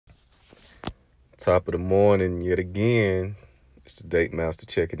Top of the morning, yet again. It's the Date Master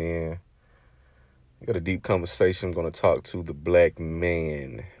checking in. We got a deep conversation. I'm going to talk to the black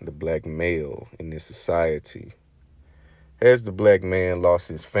man, the black male in this society. Has the black man lost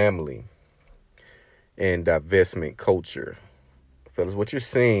his family and divestment culture? Fellas, what you're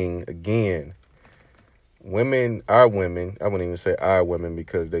seeing, again, our women, I wouldn't even say our women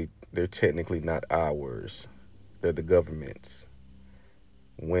because they're technically not ours. They're the government's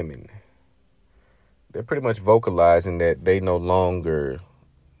women. They're pretty much vocalizing that they no longer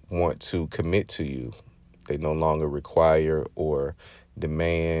want to commit to you. They no longer require or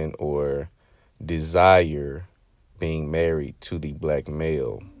demand or desire being married to the black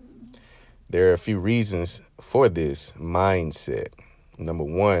male. There are a few reasons for this mindset. Number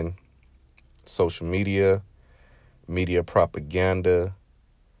one, social media, media propaganda,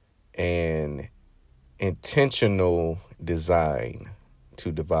 and intentional design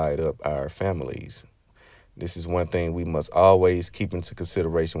to divide up our families. This is one thing we must always keep into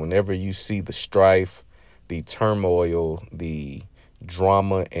consideration. Whenever you see the strife, the turmoil, the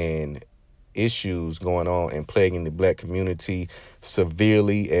drama, and issues going on and plaguing the black community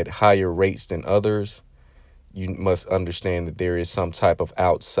severely at higher rates than others, you must understand that there is some type of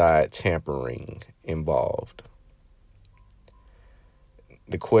outside tampering involved.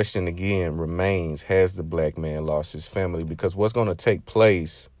 The question again remains, has the black man lost his family? Because what's going to take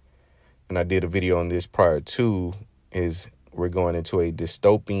place, and I did a video on this prior to, is we're going into a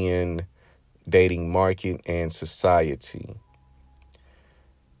dystopian dating market and society.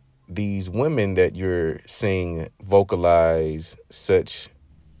 These women that you're seeing vocalize such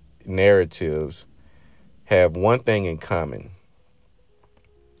narratives have one thing in common.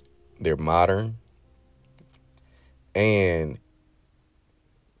 They're modern and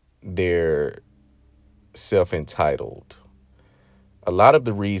they're self-entitled. A lot of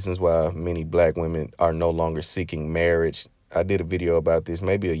the reasons why many black women are no longer seeking marriage, I did a video about this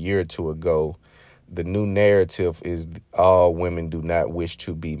maybe a year or two ago. The new narrative is all women do not wish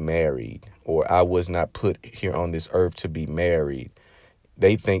to be married, or I was not put here on this earth to be married.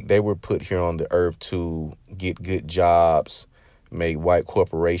 They think they were put here on the earth to get good jobs, make white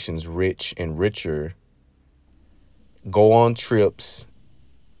corporations rich and richer, go on trips,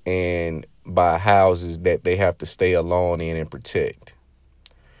 and buy houses that they have to stay alone in and protect.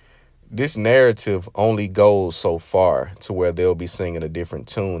 This narrative only goes so far to where they'll be singing a different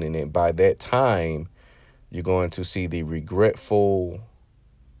tune. And then by that time, you're going to see the regretful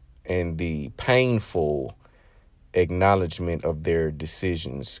and the painful acknowledgement of their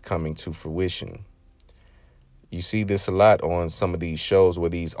decisions coming to fruition. You see this a lot on some of these shows where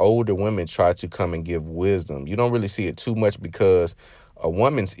these older women try to come and give wisdom. You don't really see it too much because a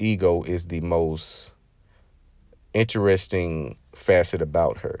woman's ego is the most interesting facet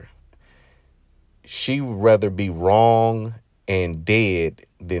about her. She would rather be wrong and dead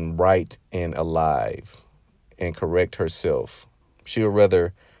than right and alive and correct herself. She would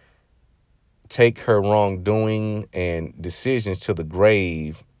rather take her wrongdoing and decisions to the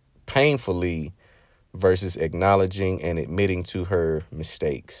grave painfully versus acknowledging and admitting to her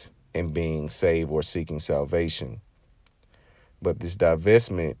mistakes and being saved or seeking salvation. But this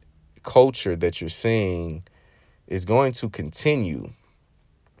divestment culture that you're seeing is going to continue.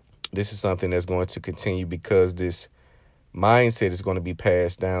 This is something that's going to continue because this mindset is going to be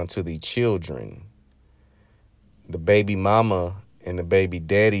passed down to the children. The baby mama and the baby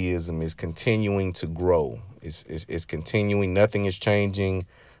daddyism is continuing to grow. It's continuing. Nothing is changing.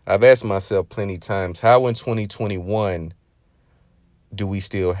 I've asked myself plenty of times, how in 2021 do we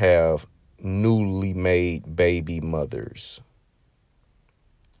still have newly made baby mothers?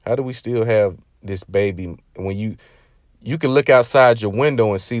 How do we still have this baby when you can look outside your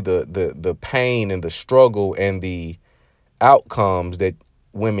window and see the pain and the struggle and the outcomes that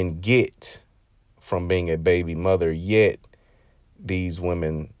women get from being a baby mother, yet these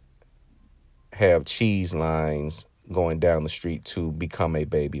women have cheese lines going down the street to become a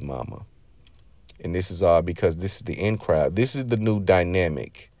baby mama. And this is all because this is the in crowd. This is the new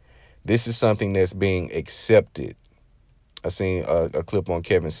dynamic. This is something that's being accepted. I seen a clip on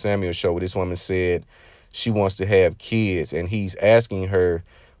Kevin Samuel's show where this woman said she wants to have kids, and he's asking her,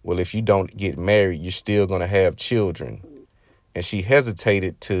 well, if you don't get married, you're still going to have children. And she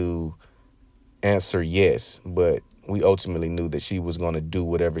hesitated to answer yes, but we ultimately knew that she was going to do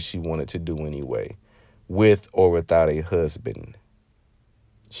whatever she wanted to do anyway, with or without a husband.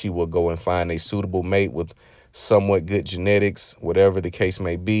 She will go and find a suitable mate with somewhat good genetics, whatever the case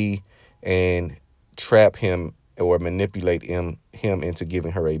may be, and trap him or manipulate him into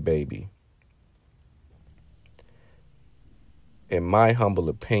giving her a baby. in my humble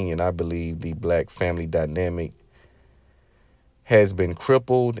opinion, I believe the black family dynamic has been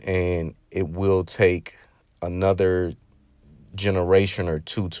crippled, and it will take another generation or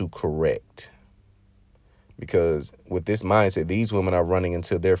two to correct. Because with this mindset, these women are running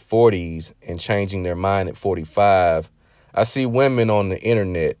into their 40s and changing their mind at 45. I see women on the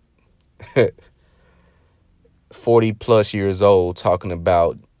internet 40 plus years old talking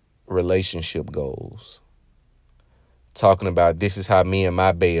about relationship goals, talking about this is how me and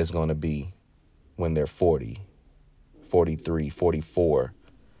my bae is going to be when they're 40, 43, 44,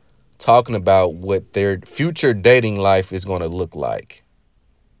 talking about what their future dating life is going to look like.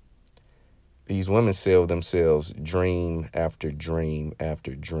 These women sell themselves dream after dream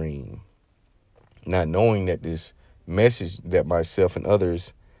after dream, not knowing that this message that myself and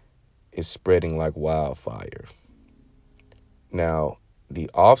others is spreading like wildfire. Now, the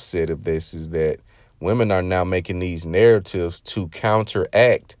offset of this is that women are now making these narratives to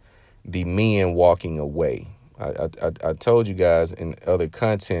counteract the men walking away. I told you guys in other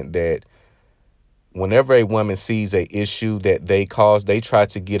content that whenever a woman sees a issue that they caused, they try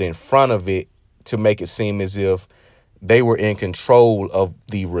to get in front of it to make it seem as if they were in control of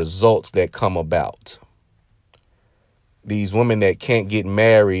the results that come about. These women that can't get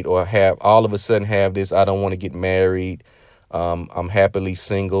married or have all of a sudden have this, I don't want to get married, I'm happily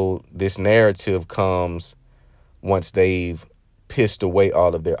single. This narrative comes once they've pissed away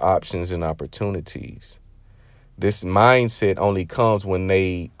all of their options and opportunities. This mindset only comes when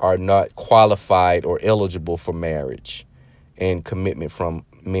they are not qualified or eligible for marriage and commitment from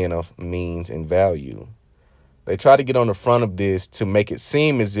men of means and value. They try to get on the front of this to make it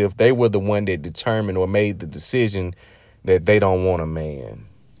seem as if they were the one that determined or made the decision that they don't want a man.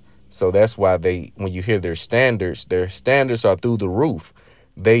 So that's why when you hear their standards are through the roof.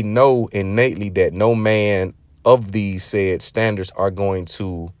 They know innately that no man of these said standards are going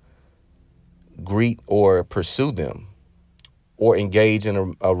to greet or pursue them or engage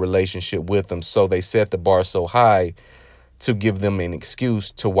in a relationship with them. So they set the bar so high to give them an excuse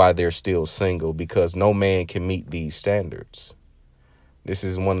to why they're still single, because no man can meet these standards. This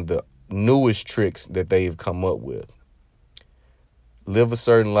is one of the newest tricks that they've come up with. Live a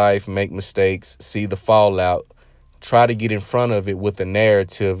certain life, make mistakes, see the fallout, try to get in front of it with a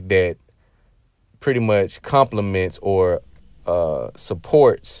narrative that pretty much complements or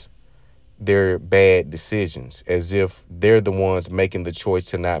supports their bad decisions, as if they're the ones making the choice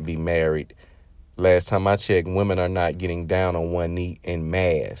to not be married. Last time I checked, women are not getting down on one knee en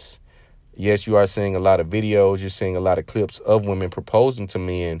masse. Yes, you are seeing a lot of videos, you're seeing a lot of clips of women proposing to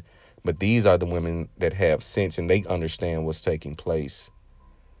men, but these are the women that have sense and they understand what's taking place.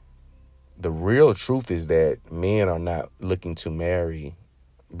 The real truth is that men are not looking to marry.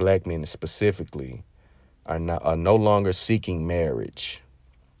 Black men specifically are no longer seeking marriage.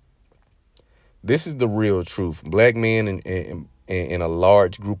 This is the real truth. Black men in a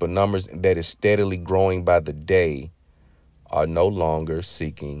large group of numbers that is steadily growing by the day are no longer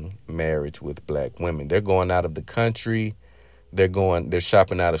seeking marriage with black women. They're going out of the country. They're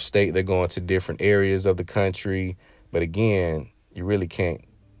shopping out of state. They're going to different areas of the country. But again, you really can't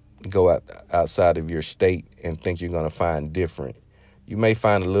go outside of your state and think you're going to find different. You may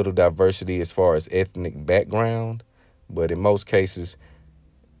find a little diversity as far as ethnic background, but in most cases,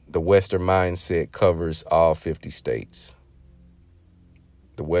 the Western mindset covers all 50 states.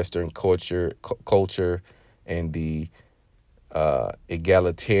 The Western culture and the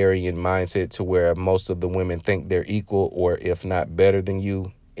egalitarian mindset, to where most of the women think they're equal or if not better than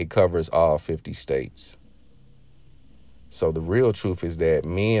you, it covers all 50 states. So the real truth is that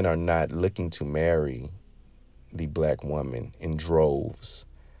men are not looking to marry the black woman in droves.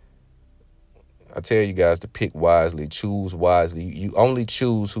 I tell you guys to pick wisely, choose wisely. You only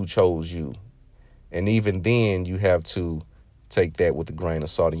choose who chose you. And even then, you have to take that with a grain of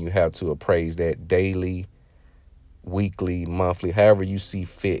salt, and you have to appraise that daily, weekly, monthly, however you see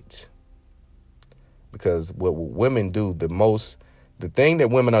fit. Because what women do the thing that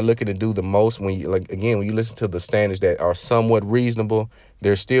women are looking to do the most, when you listen to the standards that are somewhat reasonable,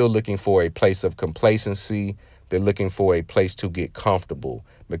 they're still looking for a place of complacency. They're looking for a place to get comfortable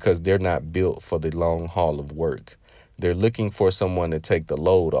because they're not built for the long haul of work. They're looking for someone to take the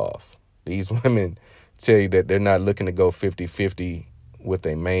load off. These women tell you that they're not looking to go 50-50 with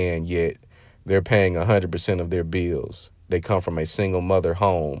a man, yet they're paying 100% of their bills. They come from a single mother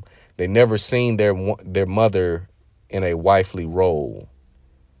home. They never seen their mother in a wifely role,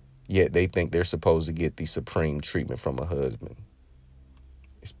 yet they think they're supposed to get the supreme treatment from a husband.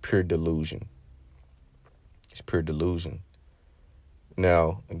 It's pure delusion. It's pure delusion.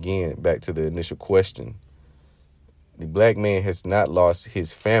 Now, again, back to the initial question. The black man has not lost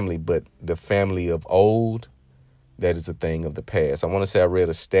his family, but the family of old, that is a thing of the past. I want to say I read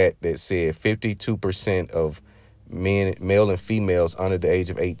a stat that said 52% of men, male and females under the age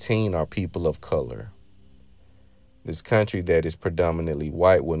of 18 are people of color. This country that is predominantly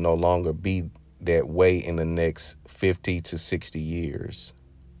white will no longer be that way in the next 50 to 60 years.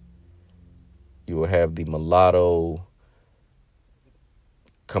 You will have the mulatto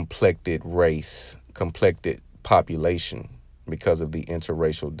complected race, complected population because of the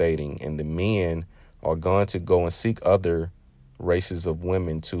interracial dating. And the men are going to go and seek other races of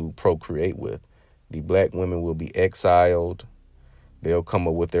women to procreate with. The black women will be exiled. They'll come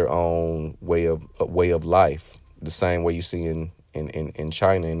up with their own way of life, the same way you see in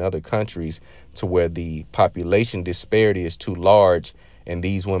China and other countries, to where the population disparity is too large and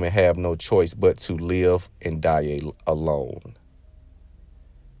these women have no choice but to live and die alone.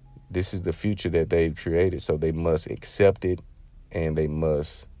 This is the future that they've created, so they must accept it and they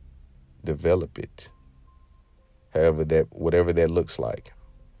must develop it. Whatever that looks like.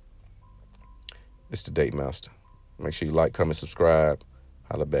 This is the Date Master. Make sure you like, comment, subscribe.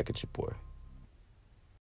 Holla back at your boy.